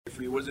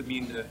For you, what does it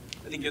mean to?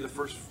 I think you're the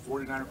first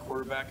 49er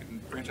quarterback in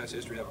franchise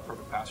history to have a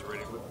perfect passer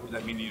rating. What does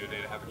that mean to you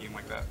today to have a game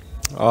like that?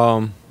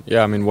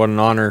 Yeah, I mean, what an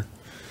honor.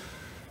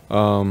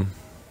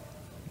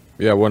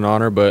 Yeah, what an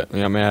honor. But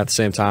I mean, at the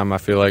same time, I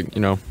feel like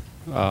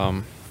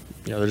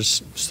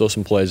there's still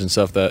some plays and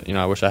stuff that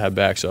I wish I had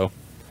back. So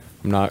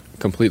I'm not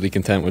completely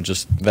content with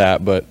just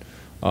that. But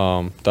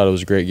thought it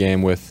was a great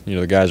game with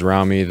the guys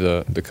around me,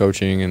 the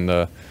coaching and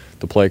the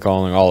play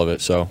calling, all of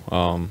it. So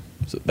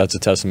that's a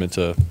testament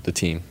to the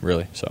team,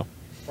 really. So.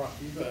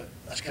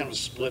 That's kind of a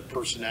split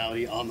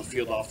personality on the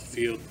field, off the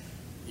field.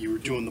 You were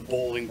doing the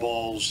bowling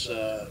balls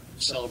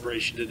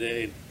celebration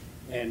today,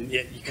 and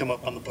yet you come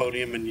up on the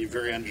podium and you're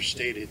very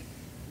understated.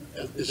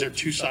 Is there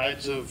two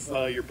sides of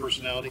your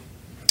personality?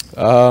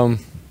 I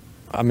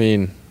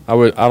mean, I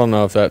don't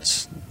know if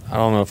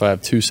I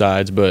have two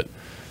sides, but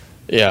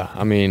yeah,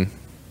 I mean,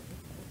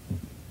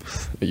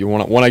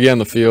 when I get on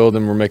the field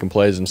and we're making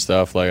plays and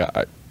stuff,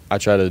 like I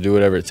try to do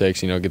whatever it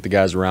takes, get the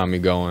guys around me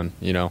going,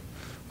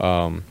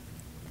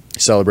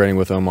 celebrating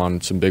with them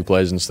on some big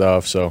plays and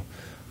stuff. So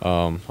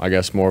I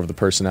guess more of the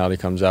personality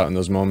comes out in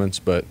those moments.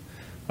 But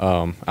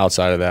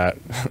outside of that,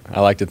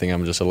 I like to think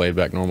I'm just a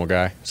laid-back, normal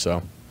guy.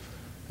 So,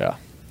 yeah.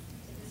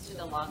 Take us through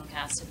the long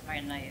pass to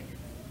Brandon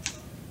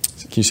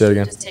Ayuk. Can you say it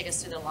again? Just take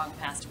us through the long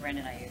pass to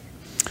Brandon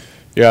Ayuk.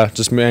 Yeah,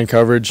 just man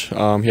coverage. He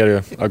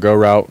had a go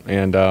route,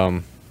 and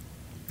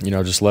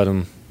just let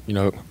him,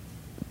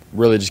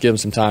 really just give him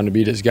some time to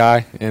beat his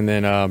guy, and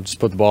then just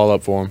put the ball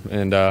up for him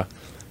and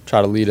try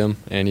to lead him.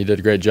 And he did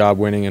a great job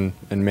winning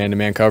in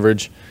man-to-man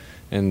coverage.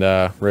 And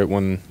right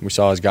when we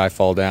saw his guy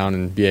fall down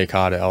and BA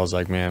caught it, I was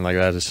like, man, like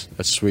that's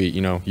sweet.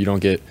 You don't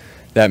get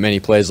that many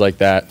plays like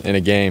that in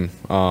a game.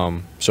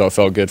 So it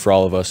felt good for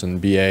all of us.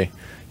 And BA,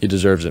 he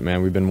deserves it,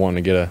 man. We've been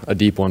wanting to get a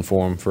deep one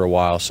for him for a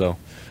while, so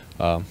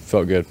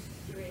felt good.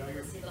 You were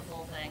able to see the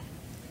whole thing,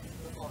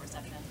 the full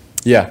reception?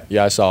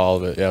 Yeah, I saw all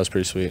of it. Yeah, it was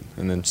pretty sweet.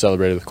 And then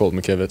celebrated with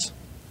Colton McKivitz.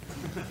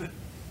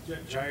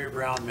 Jair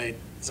Brown made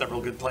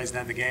several good plays to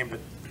end the game, but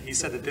he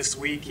said that this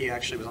week he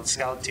actually was on the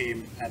scout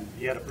team and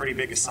he had a pretty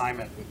big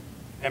assignment with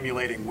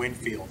emulating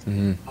Winfield.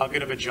 Mm-hmm. How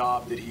good of a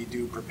job did he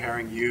do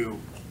preparing you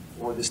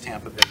for this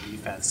Tampa Bay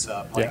defense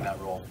playing that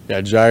role?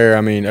 Yeah, Jair,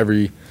 I mean,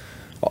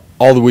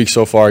 all the weeks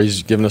so far,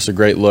 he's given us a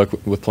great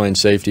look with playing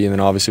safety, and then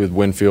obviously with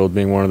Winfield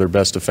being one of their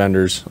best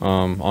defenders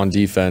on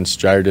defense.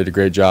 Jair did a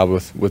great job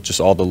with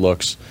just all the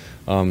looks.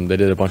 They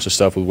did a bunch of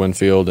stuff with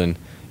Winfield, and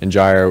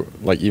Jair,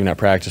 like even at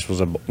practice, was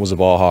a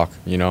ball hawk.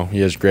 He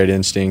has great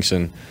instincts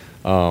and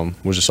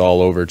was just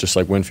all over, just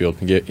like Winfield.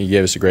 He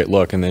gave us a great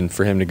look, and then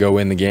for him to go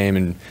in the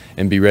game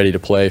and be ready to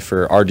play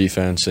for our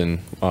defense and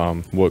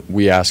what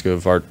we ask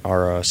of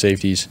our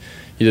safeties,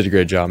 he did a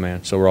great job,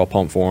 man. So we're all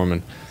pumped for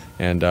him,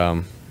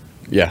 and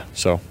yeah,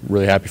 so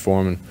really happy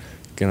for him,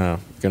 and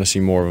gonna see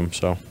more of him.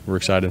 So we're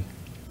excited.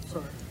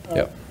 Sorry.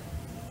 Yep.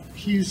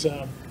 He's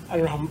I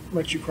don't know how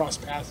much you cross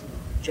paths with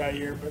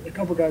Jair, but a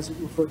couple guys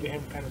referred to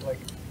him kind of like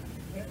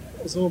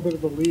as a little bit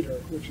of a leader,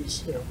 which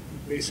is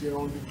basically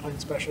only been playing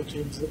special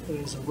teams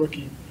and as a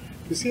rookie.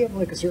 Does he have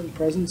like a certain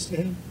presence to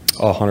him?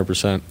 Oh,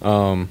 100%.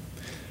 I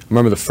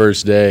remember the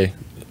first day,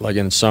 like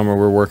in summer,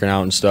 we were working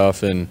out and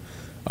stuff, and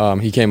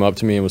he came up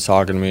to me and was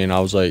talking to me, and I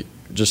was like,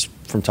 just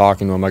from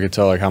talking to him, I could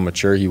tell like how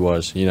mature he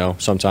was.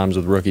 Sometimes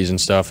with rookies and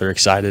stuff, they're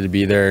excited to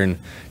be there and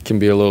can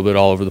be a little bit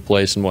all over the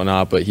place and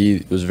whatnot, but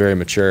he was very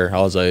mature. I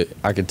was like,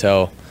 I could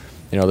tell,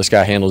 this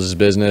guy handles his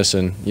business,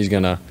 and he's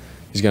gonna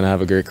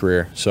have a great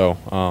career.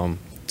 So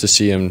to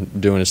see him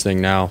doing his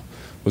thing now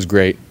was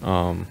great.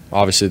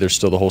 Obviously, there's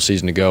still the whole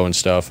season to go and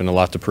stuff, and a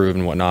lot to prove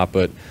and whatnot.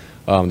 But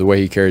the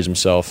way he carries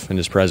himself and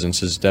his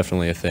presence is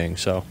definitely a thing.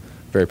 So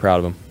very proud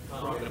of him.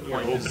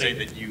 You say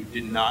that you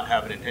did not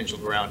have an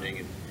intentional grounding,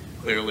 and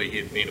clearly he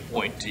had made a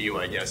point to you,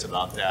 I guess,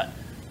 about that.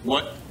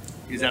 What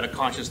is that a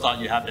conscious thought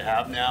you have to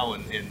have now,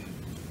 and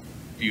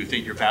do you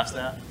think you're past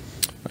that?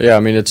 Yeah,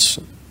 I mean, it's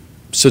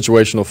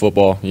situational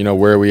football.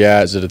 Where are we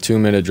at? Is it a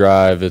 2-minute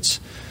drive? It's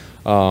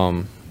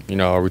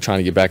are we trying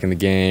to get back in the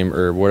game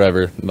or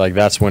whatever? Like,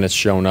 that's when it's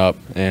shown up.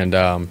 And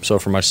so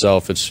for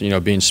myself, it's,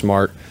 being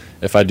smart.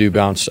 If I do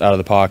bounce out of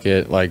the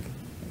pocket, like,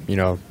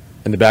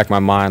 in the back of my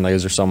mind, like,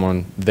 is there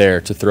someone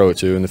there to throw it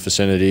to in the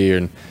vicinity,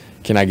 and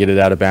can I get it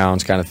out of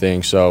bounds kind of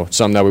thing? So it's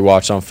something that we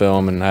watched on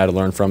film, and I had to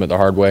learn from it the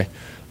hard way.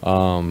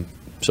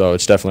 So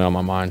it's definitely on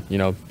my mind,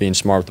 being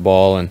smart with the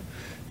ball and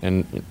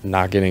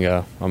not getting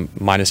a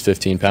minus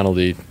 15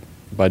 penalty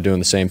by doing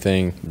the same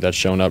thing that's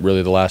shown up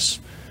really the last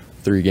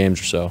 3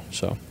 games or so.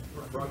 So.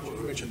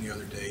 You mentioned the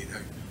other day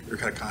that you're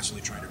kind of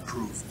constantly trying to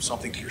prove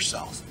something to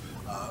yourself.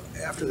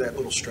 After that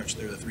little stretch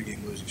there, the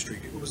 3-game losing streak,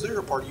 was there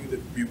a part of you that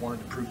you wanted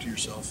to prove to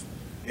yourself,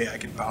 hey, I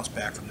can bounce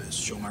back from this,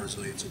 show my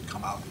resilience, and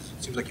come out? Because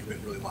it seems like you've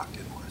been really locked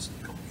in the last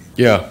couple games.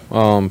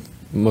 Yeah,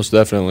 most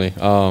definitely.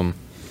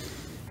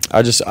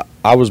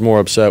 I was more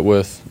upset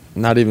with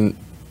not even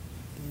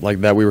like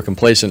that we were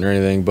complacent or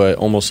anything, but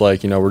almost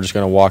like, we're just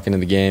going to walk into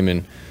the game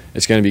and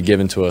it's going to be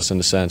given to us in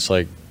a sense.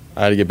 Like,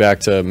 I had to get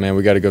back to, man,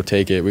 we got to go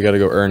take it. We got to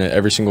go earn it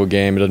every single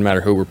game. It doesn't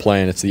matter who we're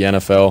playing. It's the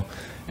NFL,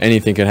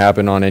 anything can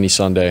happen on any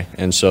Sunday.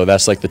 And so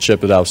that's like the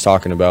chip that I was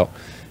talking about.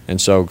 And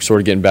so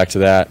sort of getting back to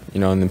that,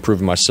 and then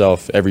proving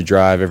myself every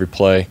drive, every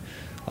play,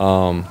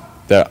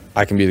 that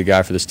I can be the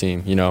guy for this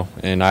team,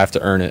 and I have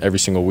to earn it every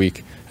single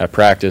week at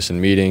practice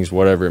and meetings,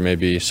 whatever it may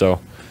be.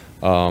 So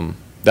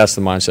that's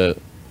the mindset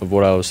of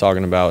what I was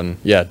talking about. And,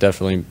 yeah,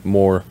 definitely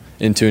more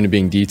in tune to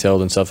being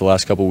detailed and stuff the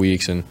last couple of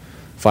weeks and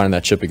finding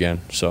that chip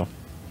again. So.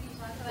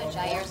 Talk about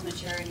Jair's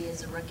maturity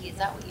as a rookie. Is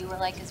that what you were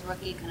like as a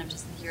rookie, kind of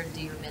just here to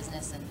do your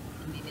business and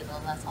maybe a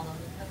little less all over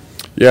the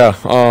place?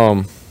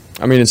 Yeah.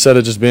 I mean, instead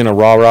of just being a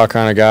rah-rah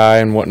kind of guy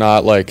and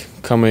whatnot, like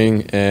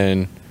coming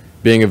and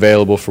being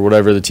available for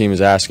whatever the team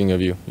is asking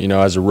of you,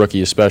 as a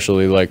rookie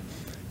especially, like,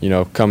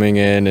 coming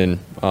in and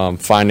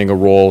finding a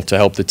role to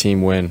help the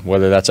team win,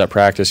 whether that's at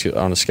practice,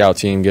 on a scout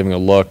team, giving a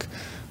look,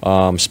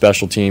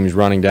 special teams,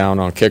 running down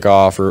on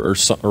kickoff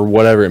or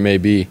whatever it may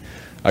be.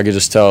 I could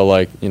just tell,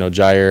 like,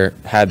 Jair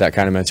had that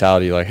kind of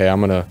mentality, like, hey, I'm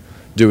going to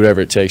do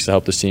whatever it takes to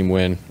help this team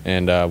win,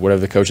 and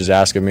whatever the coaches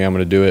ask of me, I'm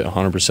going to do it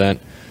 100%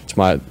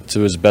 to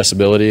his best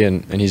ability,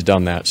 and he's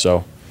done that.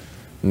 So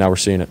now we're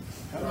seeing it.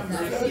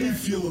 How do you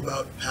feel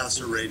about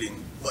passer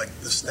rating, like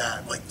the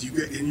stat? Like, do you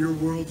get in your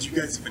world? Do you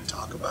guys even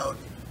talk about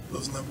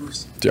those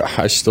numbers? Dude,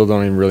 I still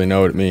don't even really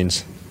know what it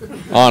means,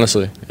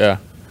 honestly. Yeah.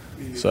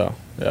 So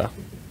yeah.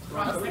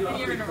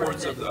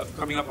 Reports of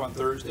coming up on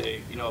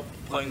Thursday,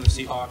 playing the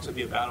Seahawks would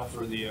be a battle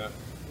for the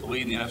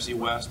lead in the NFC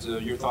West.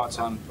 Your thoughts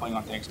on playing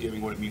on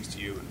Thanksgiving, what it means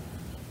to you?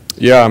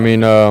 Yeah, I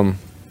mean,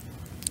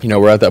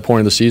 we're at that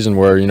point of the season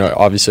where,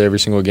 obviously every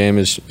single game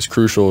is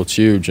crucial. It's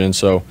huge. And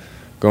so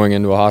going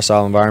into a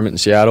hostile environment in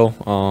Seattle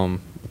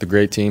with the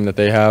great team that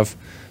they have,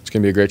 it's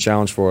going to be a great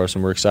challenge for us,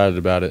 and we're excited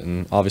about it.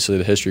 And obviously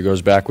the history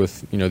goes back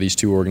with, these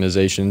two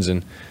organizations,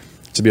 and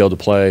to be able to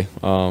play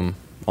on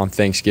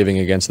Thanksgiving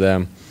against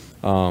them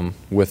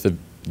with the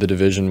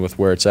division with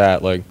where it's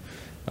at, like,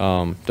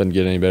 doesn't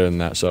get any better than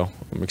that. So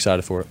I'm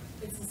excited for it.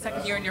 It's the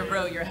second year in your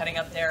row you're heading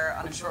up there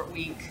on a short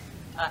week.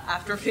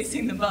 After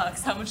facing the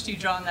Bucs, how much do you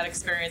draw on that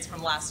experience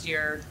from last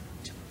year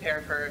to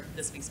prepare for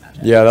this week's matchup?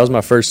 Yeah, that was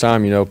my first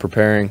time,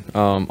 preparing.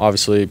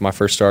 Obviously, my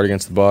first start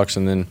against the Bucs,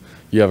 and then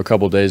you have a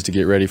couple days to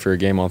get ready for a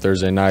game on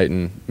Thursday night.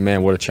 And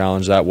man, what a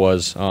challenge that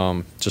was!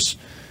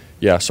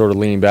 Sort of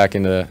leaning back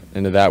into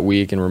that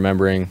week and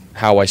remembering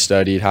how I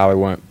studied, how I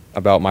went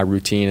about my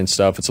routine and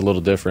stuff. It's a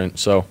little different,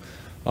 so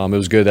it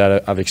was good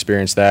that I've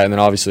experienced that. And then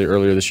obviously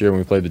earlier this year when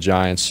we played the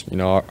Giants,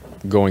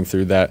 going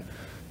through that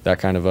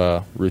kind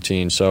of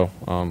routine. So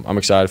I'm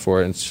excited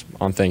for it. It's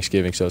on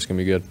Thanksgiving, so it's going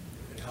to be good.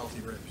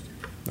 Healthy ribs,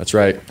 dude. That's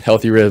right.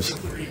 Healthy ribs.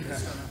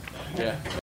 Yeah.